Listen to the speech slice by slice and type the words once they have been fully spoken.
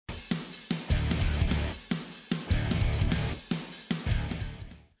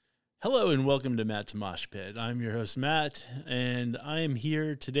Hello and welcome to Matt's Mosh Pit. I'm your host, Matt, and I am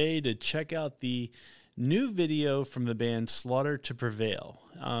here today to check out the new video from the band Slaughter to Prevail.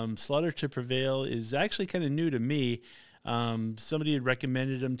 Slaughter to Prevail is actually kind of new to me. Somebody had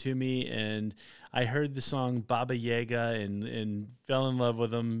recommended them to me, and I heard the song Baba Yaga and fell in love with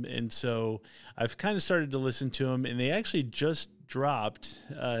them. And so I've kind of started to listen to them, and they actually just dropped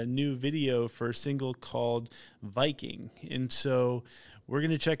a new video for a single called Viking. And so we're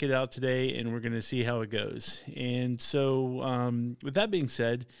going to check it out today, and we're going to see how it goes. And so with that being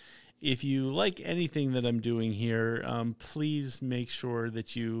said, if you like anything that I'm doing here, please make sure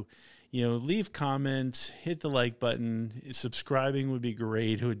that you leave comments, hit the like button. Subscribing would be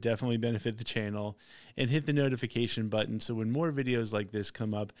great. It would definitely benefit the channel. And hit the notification button so when more videos like this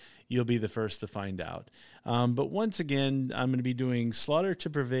come up, you'll be the first to find out. But once again, I'm going to be doing Slaughter to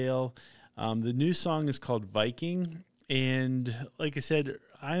Prevail. The new song is called Viking. And like I said,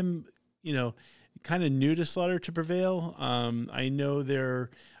 I'm, kind of new to Slaughter to Prevail. I know they're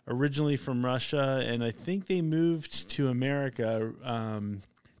originally from Russia, and I think they moved to America.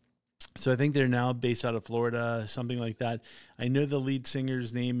 So I think they're now based out of Florida, something like that. I know the lead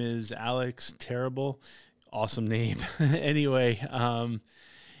singer's name is Alex Terrible. Awesome name. Anyway,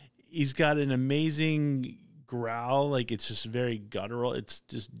 he's got an amazing growl. Like, it's just very guttural. It's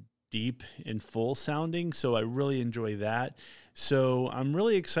just deep and full sounding, so I really enjoy that. So I'm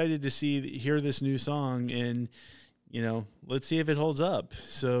really excited to hear this new song, and let's see if it holds up.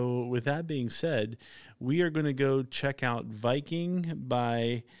 So with that being said, we are going to go check out Viking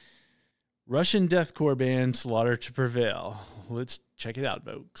by Russian deathcore band Slaughter to Prevail. Let's check it out,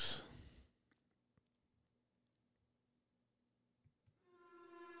 folks.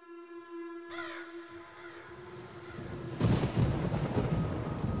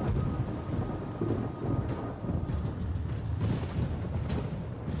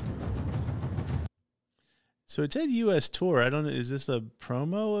 So it said U.S. tour. I don't know. Is this a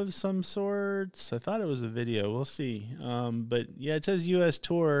promo of some sorts? I thought it was a video. We'll see. But yeah, it says U.S.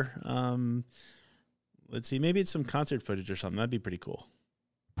 tour. Let's see. Maybe it's some concert footage or something. That'd be pretty cool.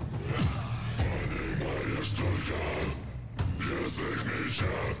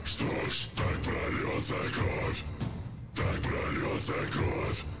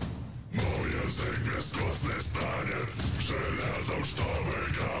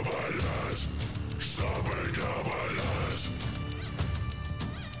 Чтобы говорить,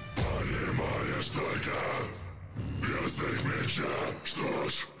 понимаешь только язык меча, что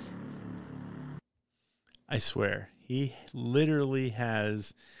ж. I swear, he literally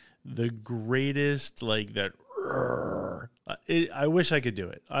has the greatest, like, that. I wish I could do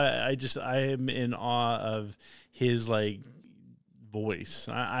it. I am in awe of his, like, voice.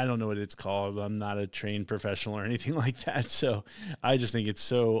 I don't know what it's called. I'm not a trained professional or anything like that. So I just think it's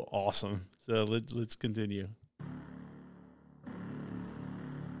so awesome. So let's continue.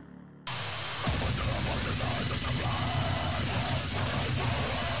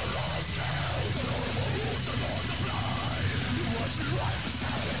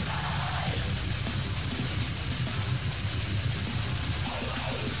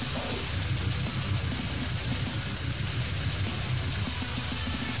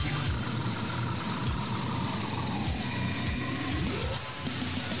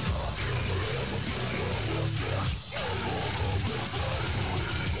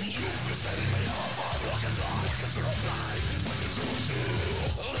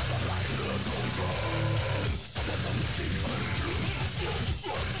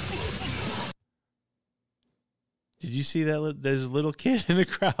 Did you see that? There's a little kid in the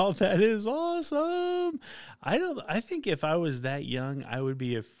crowd. That is awesome. I think if I was that young, I would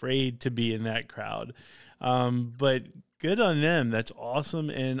be afraid to be in that crowd. But good on them. That's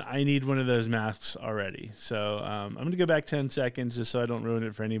awesome. And I need one of those masks already. So I'm going to go back 10 seconds just so I don't ruin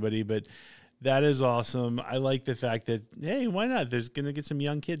it for anybody. But that is awesome. I like the fact that, hey, why not? There's going to get some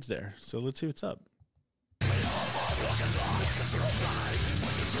young kids there. So let's see what's up.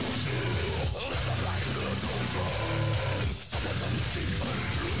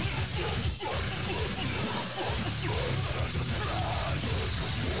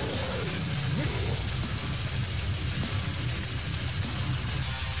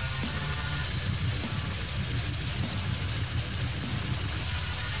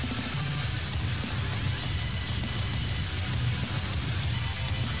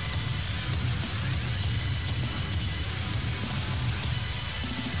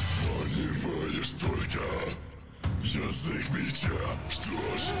 Язык меча, что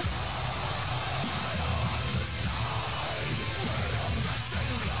ж.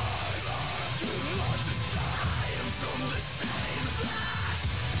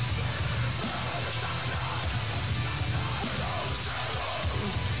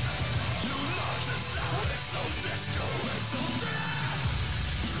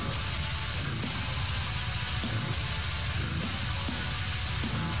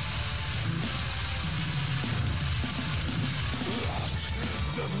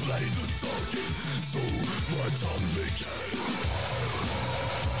 the talking, so my tongue became.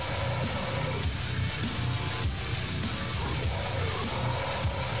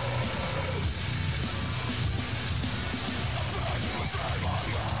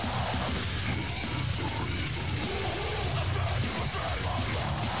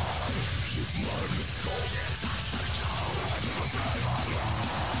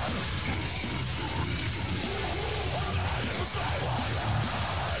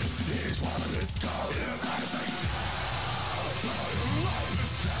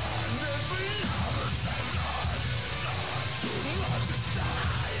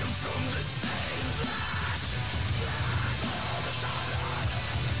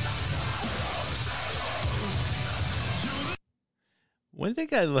 One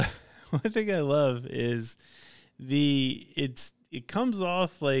thing I love is it comes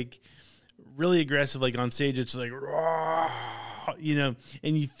off like really aggressive, like on stage it's like raw, you know,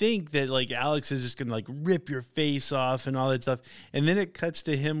 and you think that like Alex is just gonna like rip your face off and all that stuff, and then it cuts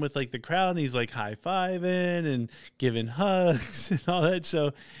to him with like the crowd and he's like high-fiving and giving hugs and all that.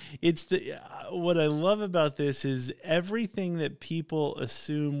 So it's what I love about this is everything that people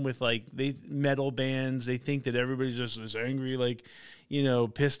assume with like metal bands, they think that everybody's just this angry, like, you know,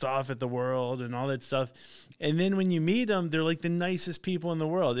 pissed off at the world and all that stuff. And then when you meet them, they're like the nicest people in the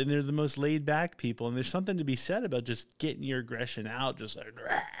world, and they're the most laid back people. And there's something to be said about just getting your aggression out, just like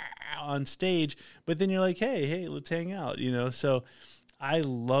on stage. But then you're like, hey, let's hang out, you know? So I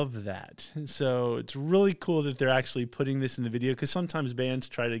love that. So it's really cool that they're actually putting this in the video, because sometimes bands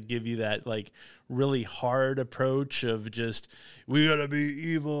try to give you that like really hard approach of just, we gotta be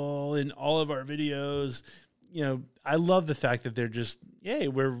evil in all of our videos. You know, I love the fact that they're just, hey,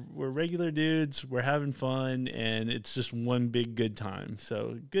 we're regular dudes, we're having fun, and it's just one big good time.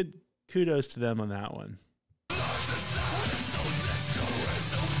 So good kudos to them on that one.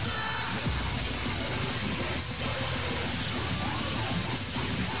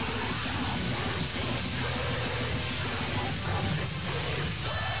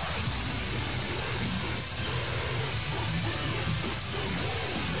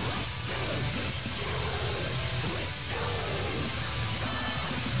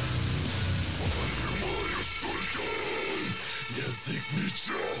 Язык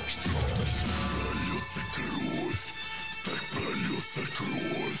меча, что ж, прольется кровь, так прольется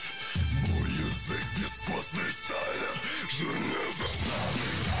кровь. Мой язык бескостный сталь, железо стали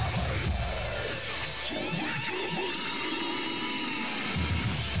говорить, чтобы говорить.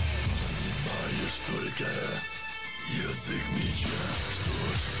 Понимаешь только язык меча, что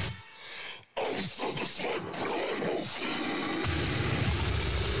ж, он satisfied primal fear.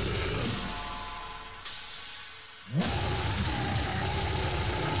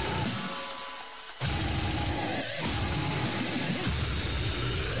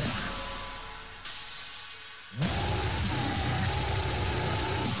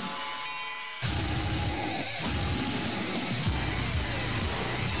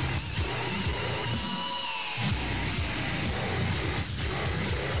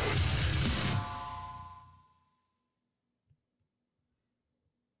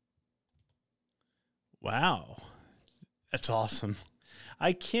 Wow, that's awesome.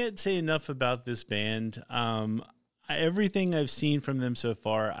 I can't say enough about this band. Everything I've seen from them so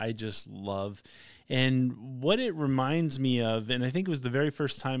far, I just love. And what it reminds me of, and I think it was the very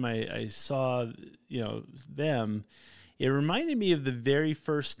first time I saw, you know, them, it reminded me of the very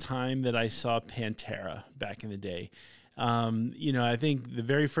first time that I saw Pantera back in the day. You know, I think the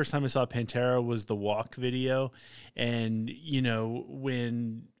very first time I saw Pantera was the Walk video. And, you know,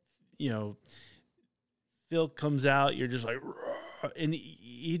 when, you know, Phil comes out, you're just like, and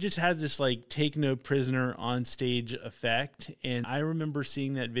he just has this like take no prisoner on stage effect. And I remember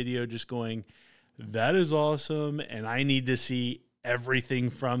seeing that video just going, that is awesome, and I need to see everything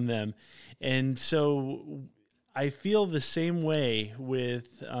from them. And so I feel the same way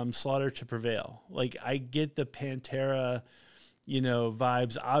with Slaughter to Prevail. Like, I get the Pantera, you know,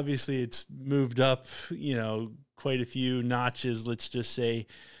 vibes. Obviously it's moved up, you know, quite a few notches, let's just say,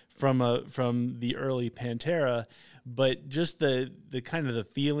 from the early Pantera, but just the kind of the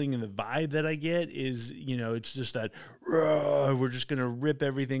feeling and the vibe that I get is, you know, it's just that we're just gonna rip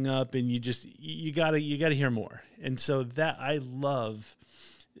everything up, and you gotta hear more. And so that I love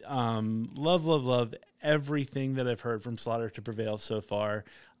everything that I've heard from Slaughter to Prevail so far.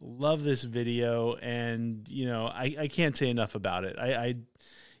 Love this video, and you know, I can't say enough about it. I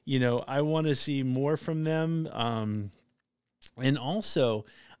you know, I want to see more from them, and also,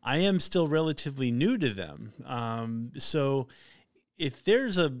 I am still relatively new to them. So if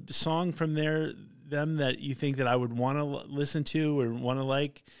there's a song from them that you think that I would want to listen to or want to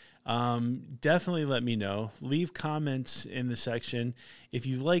like, definitely let me know. Leave comments in the section. If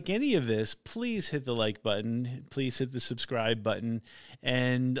you like any of this, please hit the like button. Please hit the subscribe button.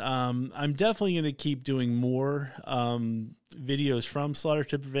 And I'm definitely going to keep doing more videos from Slaughter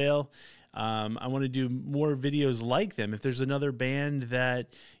to Prevail. I want to do more videos like them. If there's another band that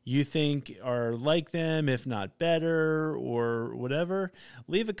you think are like them, if not better or whatever,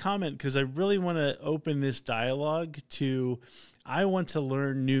 leave a comment, because I really want to open this dialogue to, I want to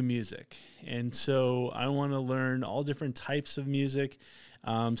learn new music. And so I want to learn all different types of music.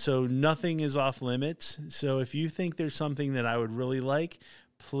 So nothing is off limits. So if you think there's something that I would really like,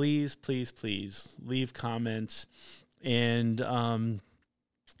 please, please, please leave comments. And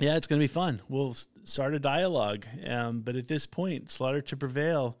yeah, it's going to be fun. We'll start a dialogue. But at this point, Slaughter to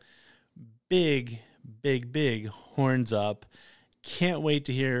Prevail, big, big, big horns up. Can't wait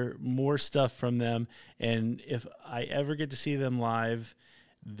to hear more stuff from them. And if I ever get to see them live,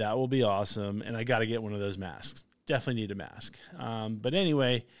 that will be awesome. And I got to get one of those masks. Definitely need a mask. But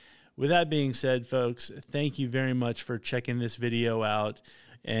anyway, with that being said, folks, thank you very much for checking this video out.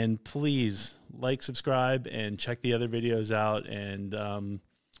 And please like, subscribe, and check the other videos out. And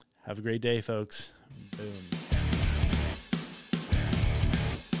have a great day, folks. Boom.